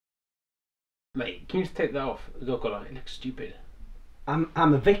Mate, can you just take that off? Look, like, it looks stupid. I'm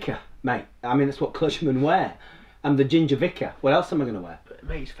a vicar, mate. I mean, that's what clergymen wear. I'm the Ginger Vicar. What else am I going to wear? But,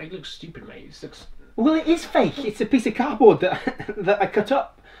 mate, it's fake. Looks stupid, mate. It looks... Well, it is fake. It's a piece of cardboard that that I cut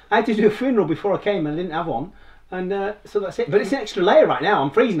up. I had to do a funeral before I came and I didn't have one. And so that's it. But it's an extra layer right now.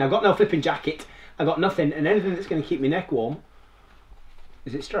 I'm freezing. I've got no flipping jacket. I've got nothing. And anything that's going to keep my neck warm.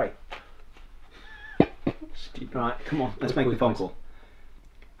 Is it straight? Stupid. Right, come on. Let's make the phone call.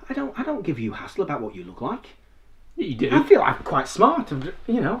 I don't give you hassle about what you look like. Yeah, you do. I feel I'm quite smart.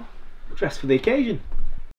 You know, dressed for the occasion.